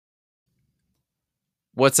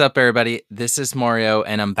What's up, everybody? This is Mario,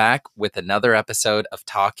 and I'm back with another episode of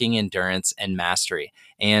Talking Endurance and Mastery.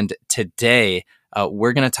 And today,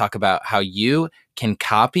 we're going to talk about how you can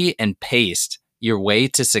copy and paste your way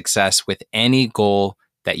to success with any goal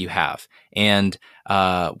that you have. And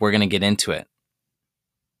we're going to get into it.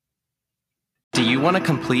 Do you want to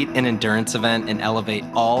complete an endurance event and elevate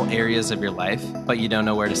all areas of your life, but you don't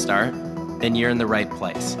know where to start? Then you're in the right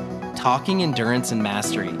place. Talking Endurance and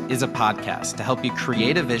Mastery is a podcast to help you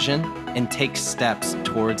create a vision and take steps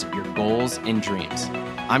towards your goals and dreams.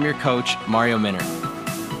 I'm your coach, Mario Minner.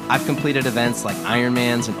 I've completed events like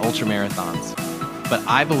Ironmans and ultramarathons, but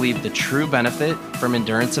I believe the true benefit from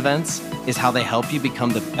endurance events is how they help you become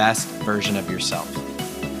the best version of yourself.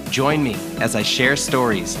 Join me as I share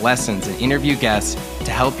stories, lessons, and interview guests to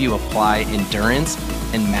help you apply endurance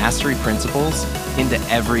and mastery principles into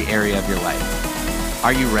every area of your life.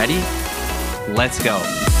 Are you ready? Let's go.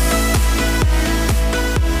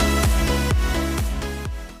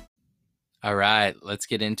 All right, let's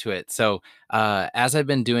get into it. So, as I've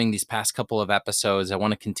been doing these past couple of episodes, I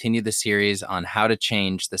want to continue the series on how to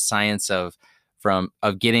change the science of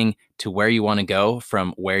getting to where you want to go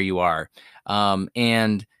from where you are.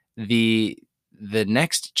 And the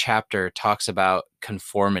next chapter talks about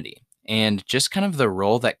conformity and just kind of the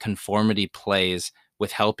role that conformity plays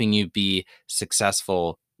with helping you be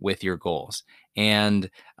successful with your goals. And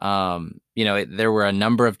there were a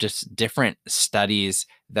number of just different studies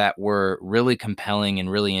that were really compelling and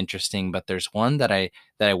really interesting, but there's one that I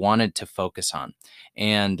wanted to focus on.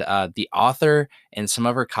 And the author and some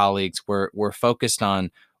of her colleagues were focused on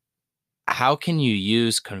how can you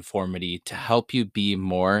use conformity to help you be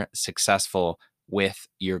more successful with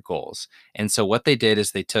your goals. And so what they did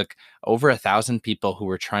is they took over 1,000 people who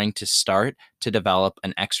were trying to start to develop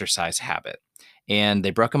an exercise habit. And they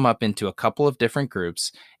broke them up into a couple of different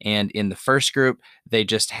groups. And in the first group, they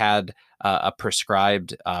just had a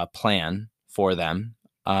prescribed plan for them.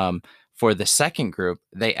 For the second group,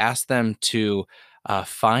 they asked them to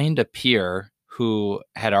find a peer who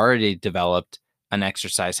had already developed an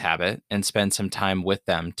exercise habit and spend some time with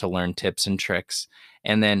them to learn tips and tricks.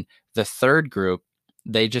 And then the third group,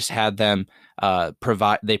 they just had them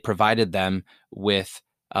provided them with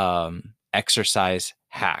exercise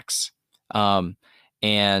hacks.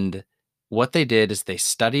 And what they did is they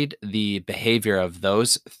studied the behavior of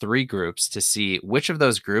those three groups to see which of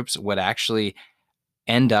those groups would actually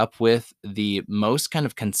end up with the most kind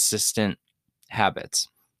of consistent habits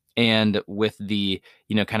and with the,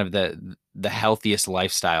 kind of the healthiest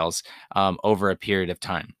lifestyles over a period of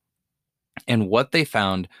time. And what they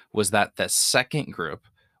found was that the second group,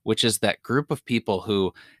 which is that group of people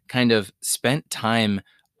who kind of spent time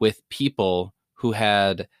with people who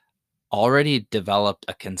had already developed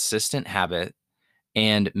a consistent habit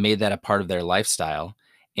and made that a part of their lifestyle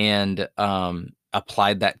and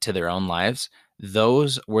applied that to their own lives,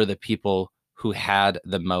 those were the people who had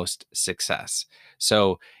the most success.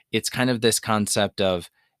 So it's kind of this concept of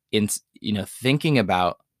thinking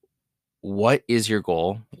about what is your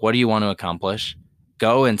goal? What do you want to accomplish?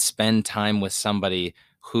 Go and spend time with somebody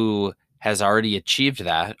who has already achieved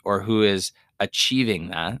that or who is achieving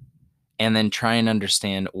that, and then try and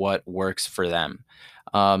understand what works for them.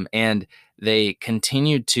 And they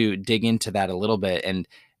continued to dig into that a little bit. And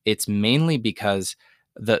it's mainly because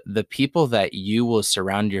the people that you will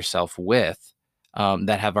surround yourself with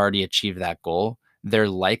that have already achieved that goal, they're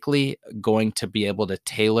likely going to be able to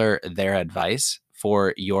tailor their advice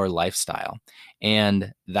for your lifestyle.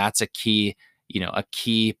 And that's a key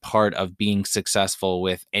part of being successful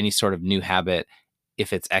with any sort of new habit,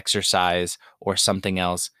 if it's exercise or something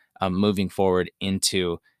else, moving forward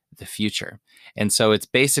into the future. And so it's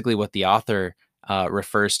basically what the author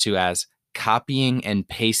refers to as copying and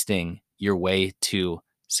pasting your way to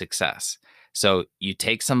success. So you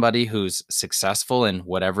take somebody who's successful in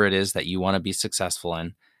whatever it is that you want to be successful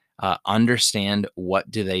in, understand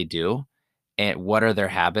what do they do and what are their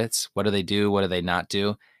habits, what do they do, what do they not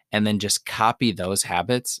do, and then just copy those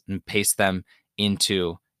habits and paste them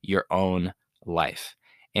into your own life.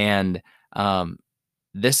 And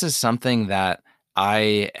this is something that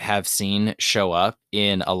I have seen show up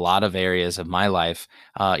in a lot of areas of my life.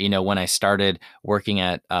 When I started working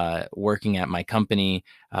at my company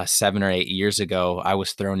 7 or 8 years ago, I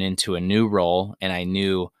was thrown into a new role and I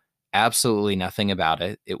knew absolutely nothing about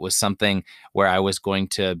it. It was something where I was going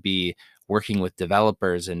to be working with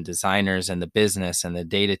developers and designers and the business and the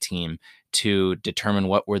data team to determine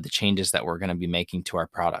what were the changes that we're going to be making to our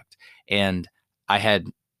product. And I had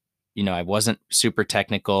I wasn't super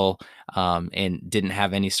technical, and didn't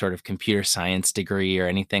have any sort of computer science degree or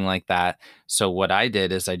anything like that. So what I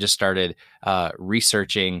did is I just started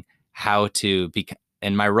researching how to become,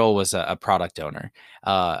 and my role was a product owner.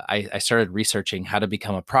 I started researching how to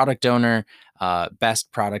become a product owner,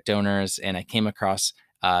 best product owners, and I came across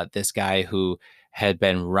this guy who had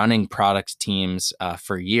been running product teams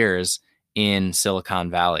for years in Silicon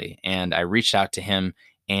Valley. And I reached out to him,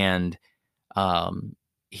 and um,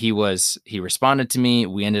 he responded to me.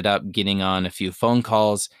 We ended up getting on a few phone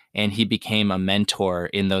calls, and he became a mentor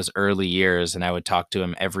in those early years. And I would talk to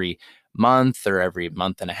him every month or every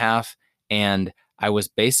month and a half. And I was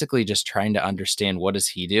basically just trying to understand, what does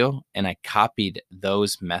he do? And I copied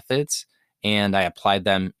those methods and I applied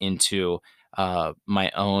them into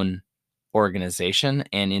my own organization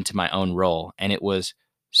and into my own role. And it was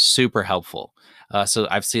super helpful. So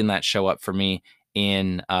I've seen that show up for me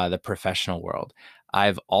in the professional world.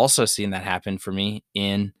 I've also seen that happen for me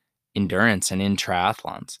in endurance and in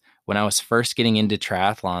triathlons. When I was first getting into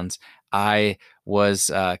triathlons, I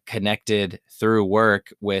was connected through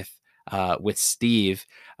work with Steve,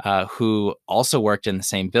 who also worked in the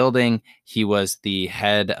same building. He was the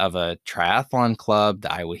head of a triathlon club,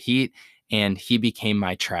 the Iowa Heat, and he became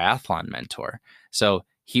my triathlon mentor. So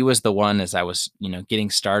he was the one, as I was, getting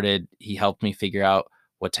started. He helped me figure out,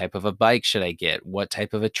 what type of a bike should I get? What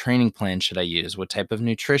type of a training plan should I use? What type of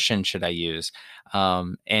nutrition should I use?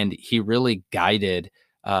 And he really guided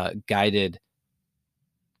everything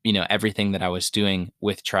that I was doing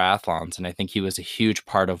with triathlons. And I think he was a huge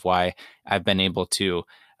part of why I've been able to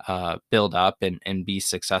build up and be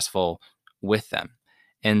successful with them.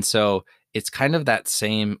 And so it's kind of that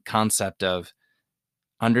same concept of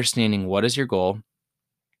understanding, what is your goal,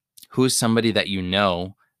 who's somebody that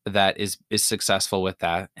that is successful with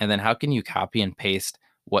that, and then how can you copy and paste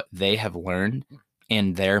what they have learned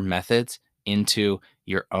and their methods into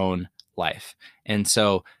your own life. And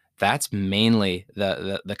so that's mainly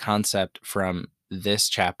the concept from this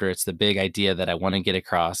chapter. It's the big idea that I want to get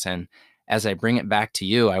across. And as I bring it back to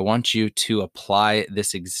you, I want you to apply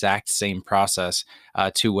this exact same process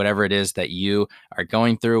to whatever it is that you are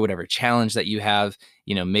going through, whatever challenge that you have.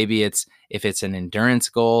 Maybe if it's an endurance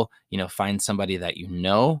goal, find somebody that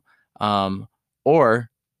or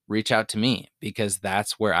reach out to me, because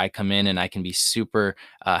that's where I come in and I can be super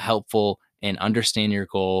helpful and understand your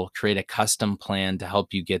goal, create a custom plan to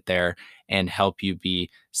help you get there and help you be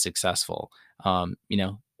successful.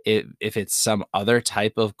 If it's some other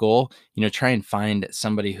type of goal, try and find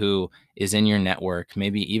somebody who is in your network,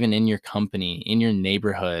 maybe even in your company, in your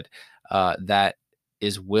neighborhood, that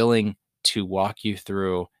is willing to walk you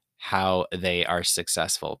through how they are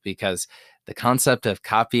successful, because the concept of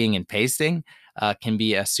copying and pasting can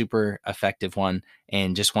be a super effective one.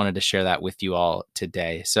 And just wanted to share that with you all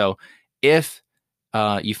today. So if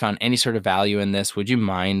you found any sort of value in this, would you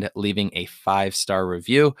mind leaving a 5-star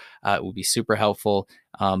review? It would be super helpful.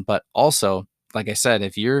 But also, like I said,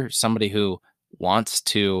 if you're somebody who wants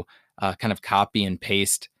to kind of copy and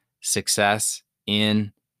paste success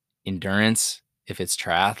in endurance, if it's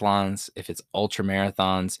triathlons, if it's ultra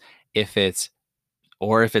marathons, if it's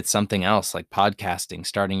if it's something else like podcasting,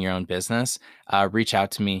 starting your own business, reach out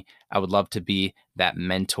to me. I would love to be that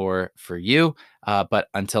mentor for you. But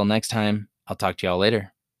until next time, I'll talk to y'all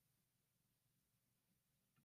later.